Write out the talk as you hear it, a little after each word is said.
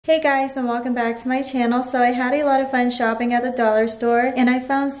Hey guys, and welcome back to my channel. So I had a lot of fun shopping at the dollar store and I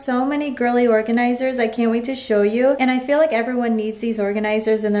found so many girly organizers I can't wait to show you. And I feel like everyone needs these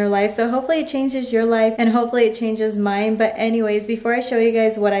organizers in their life, so hopefully it changes your life and hopefully it changes mine. But anyways, before I show you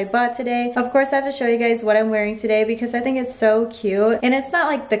guys what I bought today, of course I have to show you guys what I'm wearing today because I think it's so cute. And it's not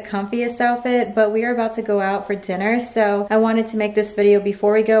like the comfiest outfit, but we are about to go out for dinner, so I wanted to make this video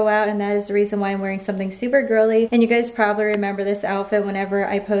before we go out, and that is the reason why I'm wearing something super girly. And you guys probably remember this outfit whenever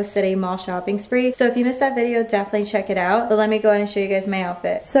I posted a mall shopping spree, so if you missed that video, definitely check it out. But let me go ahead and show you guys my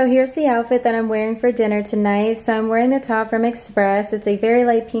outfit. So here's the outfit that I'm wearing for dinner tonight. So I'm wearing the top from Express. It's a very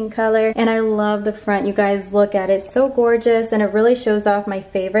light pink color and I love the front. You guys look at it, it's so gorgeous and it really shows off my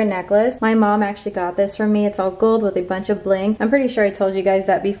favorite necklace. My mom actually got this for me. It's all gold with a bunch of bling. I'm pretty sure I told you guys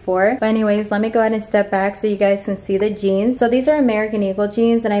that before, but anyways, let me go ahead and step back so you guys can see the jeans. So these are American Eagle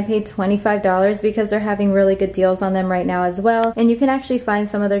jeans and I paid $25 because they're having really good deals on them right now as well, and you can actually find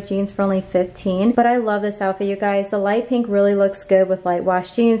some of their jeans for only $15. But I love this outfit, you guys. The light pink really looks good with light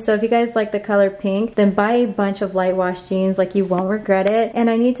wash jeans, so if you guys like the color pink, then buy a bunch of light wash jeans, like you won't regret it. And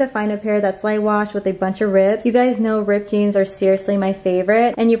I need to find a pair that's light wash with a bunch of rips. You guys know ripped jeans are seriously my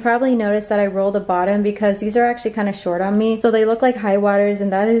favorite, and you probably noticed that I roll the bottom because these are actually kind of short on me, so they look like high waters,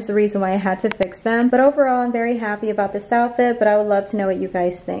 and that is the reason why I had to fix them. But overall, I'm very happy about this outfit, but I would love to know what you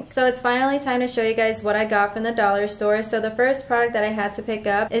guys think. So it's finally time to show you guys what I got from the dollar store. So the first product that I had to pick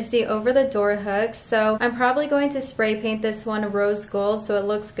up is the over-the-door hooks. So I'm probably going to spray paint this one rose gold so it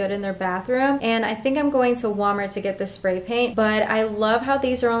looks good in their bathroom, and I think I'm going to Walmart to get the spray paint. But I love how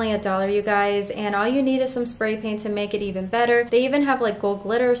these are only $1, you guys, and all you need is some spray paint to make it even better. They even have like gold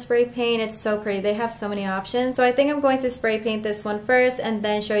glitter spray paint. It's so pretty. They have so many options. So I think I'm going to spray paint this one first and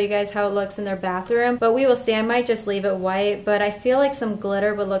then show you guys how it looks in their bathroom. But we will see. I might just leave it white, but I feel like some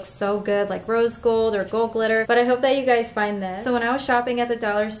glitter would look so good, like rose gold or gold glitter. But I hope that you guys find this. So when I was shopping at the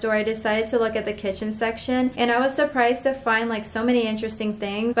dollar store, I decided to look at the kitchen section, and I was surprised to find like so many interesting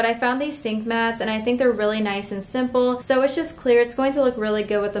things. But I found these sink mats and I think they're really nice and simple, so it's just clear. It's going to look really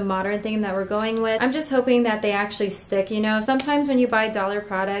good with the modern theme that we're going with. I'm just hoping that they actually stick. You know, sometimes when you buy dollar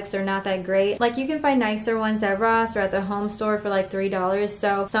products, they're not that great. Like you can find nicer ones at Ross or at the home store for like $3,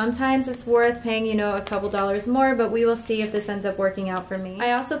 so sometimes it's worth paying, you know, a couple dollars more. But we will see if this ends up working out for me.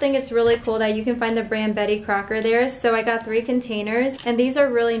 I also think it's really cool that you can find the brand Betty Crocker there. So I got 3 containers, and these are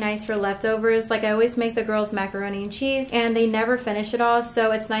really nice for leftovers. Like I always make the girls macaroni and cheese and they never finish it all,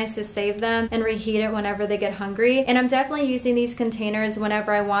 so it's nice to save them and reheat it whenever they get hungry. And I'm definitely using these containers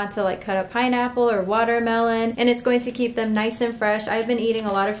whenever I want to like cut a pineapple or watermelon, and it's going to keep them nice and fresh. I've been eating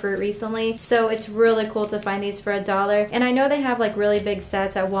a lot of fruit recently, so it's really cool to find these for $1. And I know they have like really big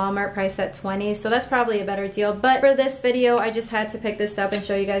sets at Walmart priced at $20, so that's probably a better deal. But for this video, I just had to pick this up and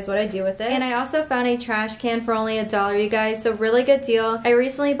show you guys what I do with it. And I also found a trash can for only $1, you guys, so really good deal. I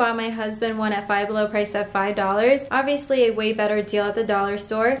recently bought my husband one at Five Below priced at $5. Obviously a way better deal at the dollar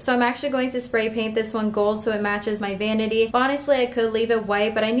store. So I'm actually going to spray paint this one gold so it matches my vanity. But honestly, I could leave it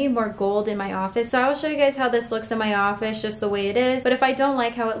white, but I need more gold in my office, so I will show you guys how this looks in my office just the way it is. But if I don't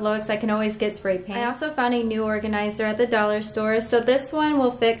like how it looks, I can always get spray paint. I also found a new organizer at the dollar store. So this one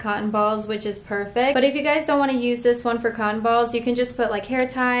will fit cotton balls, which is perfect. But if you guys don't want to use this one for cotton balls, you can just put like hair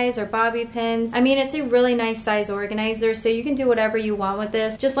ties or bobby pins. I mean, it's a really nice size organizer, so you can do whatever you want with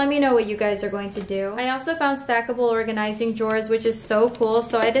this. Just let me know what you guys are going to do. I also found stackable organizing drawers, which is so cool,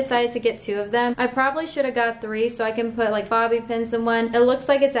 so I decided to get 2 of them. I probably should have got 3 so I can put like bobby pins in one. It looks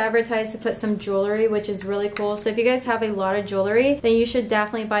like it's advertised to put some jewelry, which is really cool. So if you guys have a lot of jewelry, then you should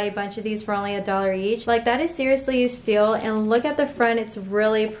definitely buy a bunch of these for only $1 each. Like that is seriously a steal. And look at the front, it's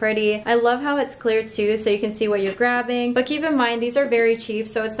really pretty. I love how it's clear too, so you can see what you're grabbing. But keep in mind, these are very cheap,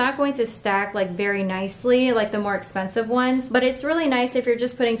 so it's not going to stack like very nicely like the more expensive ones. But it's really nice if you're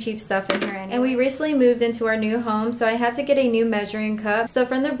just putting cheap stuff in here anyway. And we recently moved into our new home, so I had to get a new measuring cup. So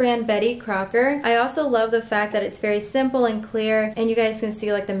from the brand Betty Crocker. I also love the fact that it's very simple and clear, and you guys can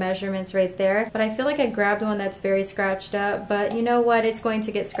see like the measurements right there. But I feel like I grabbed one that's very scratched up, but you know what, it's going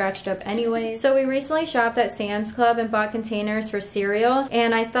to get scratched up anyway. So we recently shopped at Sam's Club and bought containers for cereal,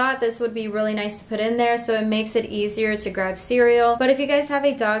 and I thought this would be really nice to put in there so it makes it easier to grab cereal. But if you guys have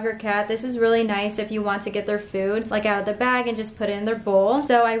a dog or cat, this is really nice if you want to get their food like out of the bag and just put it in their bowl.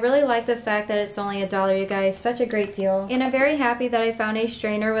 So I really like the fact that it's only $1, you guys. Such a great deal. And I'm very happy that I found a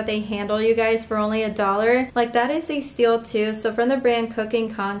strainer with a handle, you guys, for only $1. Like that is a steal too. So from the brand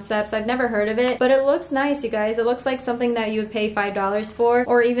Cooking Concepts, I've never heard of it, but it looks nice, you guys. It looks like something that you would pay $5 for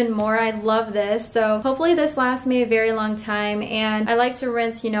or even more. I love this. So hopefully this lasts me a very long time, and I like to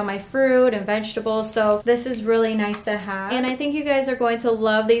rinse, you know, my fruit and vegetables, so this is really nice to have. And I think you guys are going to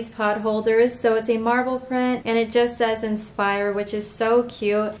love these pot holders. So it's a marble print and it just says inspire, which is is so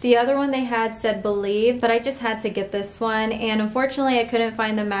cute. The other one they had said Believe, but I just had to get this one, and unfortunately I couldn't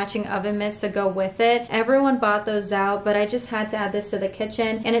find the matching oven mitts to go with it. Everyone bought those out, but I just had to add this to the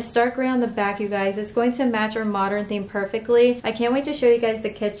kitchen, and it's dark gray on the back, you guys. It's going to match our modern theme perfectly. I can't wait to show you guys the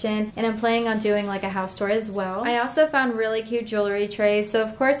kitchen, and I'm planning on doing like a house tour as well. I also found really cute jewelry trays, so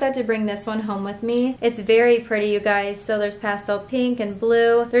of course I had to bring this one home with me. It's very pretty, you guys. So there's pastel pink and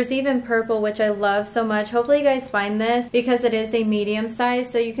blue. There's even purple, which I love so much. Hopefully you guys find this because it is a medium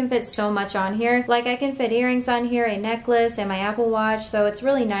size, so you can fit so much on here. Like I can fit earrings on here, a necklace, and my Apple Watch, so it's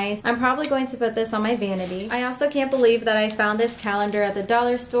really nice. I'm probably going to put this on my vanity. I also can't believe that I found this calendar at the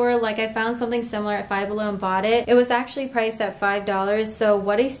dollar store. Like I found something similar at Five Below and bought it. It was actually priced at $5, so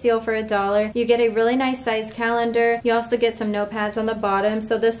what a steal for $1. You get a really nice size calendar. You also get some notepads on the bottom.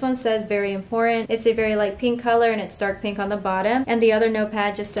 So this one says very important. It's a very light pink color and it's dark pink on the bottom, and the other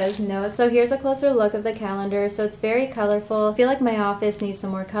notepad just says notes. So here's a closer look of the calendar. So it's very colorful. I feel like my office needs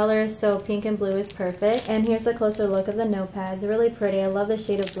some more colors, so pink and blue is perfect. And here's a closer look of the notepads. Really pretty. I love the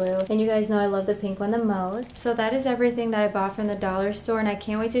shade of blue, and you guys know I love the pink one the most. So that is everything that I bought from the dollar store, and I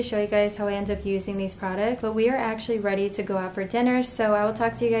can't wait to show you guys how I end up using these products. But we are actually ready to go out for dinner, so I will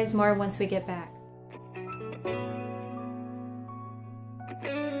talk to you guys more once we get back.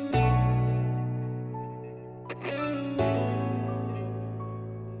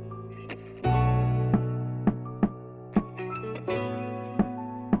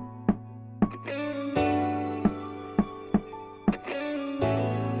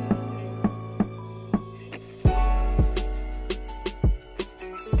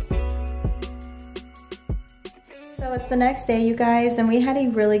 So it's the next day, you guys, and we had a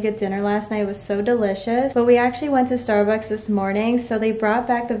really good dinner last night. It was so delicious. But we actually went to Starbucks this morning, so they brought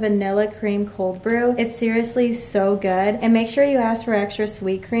back the vanilla cream cold brew. It's seriously so good. And make sure you ask for extra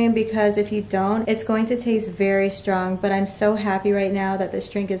sweet cream, because if you don't, it's going to taste very strong. But I'm so happy right now that this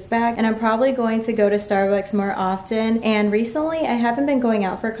drink is back, and I'm probably going to go to Starbucks more often. And recently, I haven't been going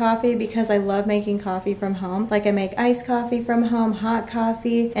out for coffee because I love making coffee from home. Like I make iced coffee from home, hot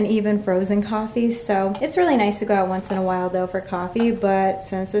coffee, and even frozen coffee. So it's really nice to go out once in a while though for coffee, but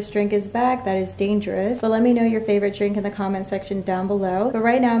since this drink is back, that is dangerous. But let me know your favorite drink in the comment section down below. But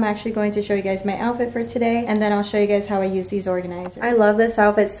right now I'm actually going to show you guys my outfit for today, and then I'll show you guys how I use these organizers. I love this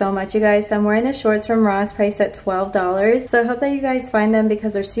outfit so much, you guys. So I'm wearing the shorts from Ross, priced at $12. So I hope that you guys find them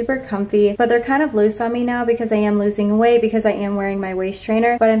because they're super comfy, but they're kind of loose on me now because I am losing weight, because I am wearing my waist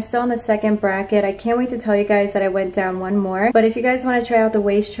trainer, but I'm still in the second bracket. I can't wait to tell you guys that I went down one more. But if you guys want to try out the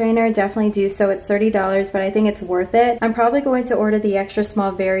waist trainer, definitely do so. It's $30, but I think it's worth it. I'm probably going to order the extra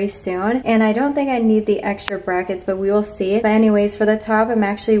small very soon, and I don't think I need the extra brackets, but we will see. But anyways, for the top, I'm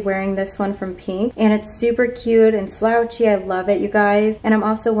actually wearing this one from Pink, and it's super cute and slouchy. I love it, you guys. And I'm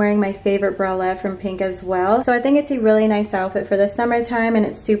also wearing my favorite bralette from Pink as well. So I think it's a really nice outfit for the summertime, and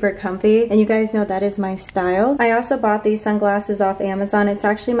it's super comfy, and you guys know that is my style. I also bought these sunglasses off Amazon. It's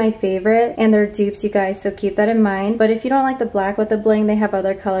actually my favorite, and they're dupes, you guys, so keep that in mind. But if you don't like the black with the bling, they have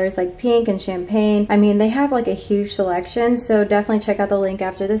other colors like pink and champagne. I mean, they have like a huge selection, so definitely check out the link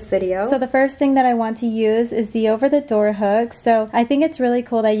after this video. So the first thing that I want to use is the over the door hook. So I think it's really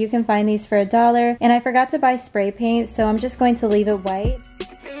cool that you can find these for $1, and I forgot to buy spray paint, so I'm just going to leave it white.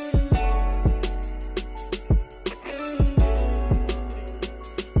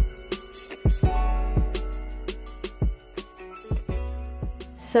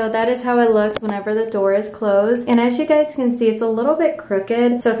 So that is how it looks whenever the door is closed. And as you guys can see, it's a little bit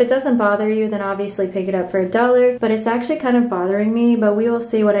crooked. So if it doesn't bother you, then obviously pick it up for $1. But it's actually kind of bothering me, but we will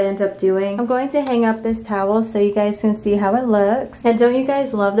see what I end up doing. I'm going to hang up this towel so you guys can see how it looks. And don't you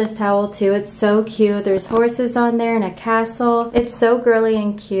guys love this towel too? It's so cute. There's horses on there and a castle. It's so girly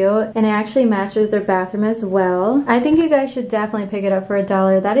and cute. And it actually matches their bathroom as well. I think you guys should definitely pick it up for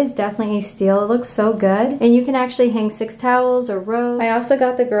 $1. That is definitely a steal. It looks so good. And you can actually hang 6 towels or rows. I also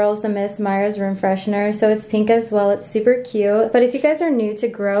got the girls the Miss Myers room freshener, so it's pink as well. It's super cute. But if you guys are new to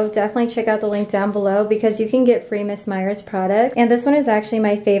Grow, definitely check out the link down below because you can get free Miss Myers product. And this one is actually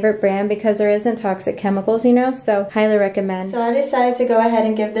my favorite brand because there isn't toxic chemicals, you know, so highly recommend. So I decided to go ahead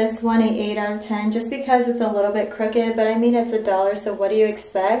and give this one an 8 out of 10 just because it's a little bit crooked, but I mean it's $1, so what do you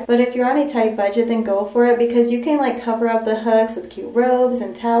expect? But if you're on a tight budget, then go for it because you can like cover up the hooks with cute robes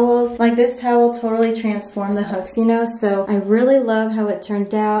and towels. Like this towel totally transformed the hooks, you know, so I really love how it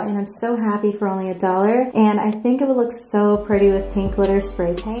turned out, and I'm so happy for only $1. And I think it would look so pretty with pink glitter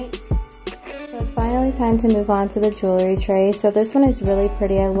spray paint. So it's finally time to move on to the jewelry tray. So this one is really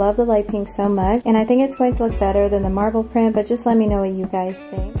pretty. I love the light pink so much, and I think it's going to look better than the marble print, but just let me know what you guys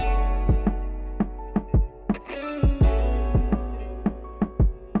think.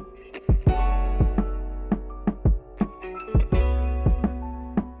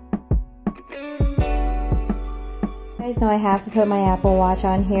 You guys know I have to put my Apple Watch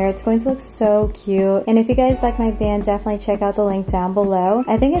on here. It's going to look so cute. And if you guys like my band, definitely check out the link down below.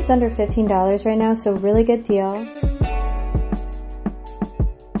 I think it's under $15 right now, so really good deal.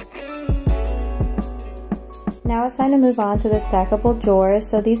 Now it's time to move on to the stackable drawers.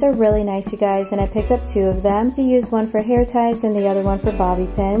 So these are really nice, you guys, and I picked up 2 of them. To use one for hair ties and the other one for bobby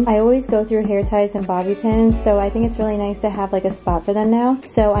pins. I always go through hair ties and bobby pins, so I think it's really nice to have like a spot for them now.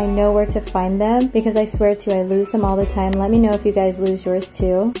 So I know where to find them because I swear to I lose them all the time. Let me know if you guys lose yours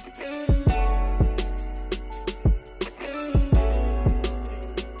too.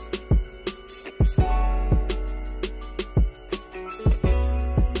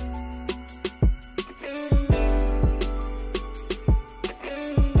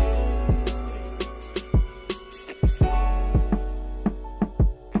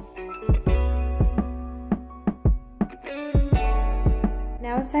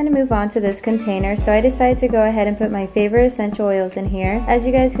 Now it's time to move on to this container, so I decided to go ahead and put my favorite essential oils in here. As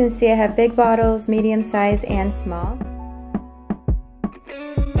you guys can see, I have big bottles, medium size, and small.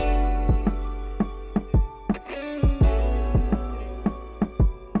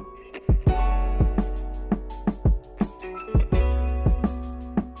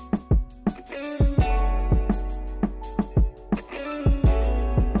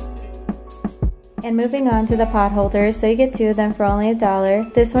 And moving on to the pot holders, so you get 2 of them for only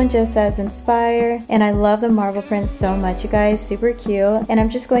 $1. This one just says Inspire, and I love the marble print so much, you guys, super cute. And I'm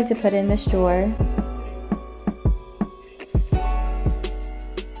just going to put it in this drawer.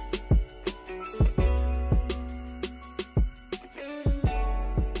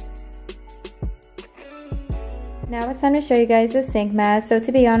 Now it's time to show you guys the sink mat. So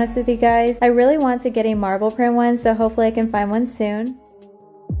to be honest with you guys, I really want to get a marble print one, so hopefully I can find one soon.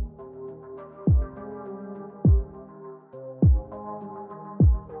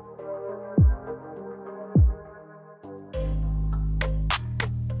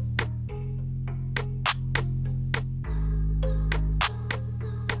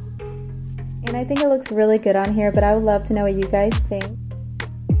 And I think it looks really good on here, but I would love to know what you guys think.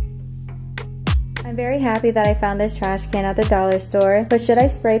 I'm very happy that I found this trash can at the dollar store, but should I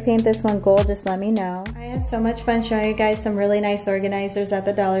spray paint this one gold? Just let me know. I had so much fun showing you guys some really nice organizers at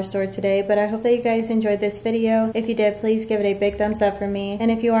the dollar store today, but I hope that you guys enjoyed this video. If you did, please give it a big thumbs up for me. And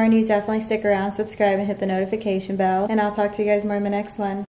if you are new, definitely stick around, subscribe, and hit the notification bell. And I'll talk to you guys more in my next one.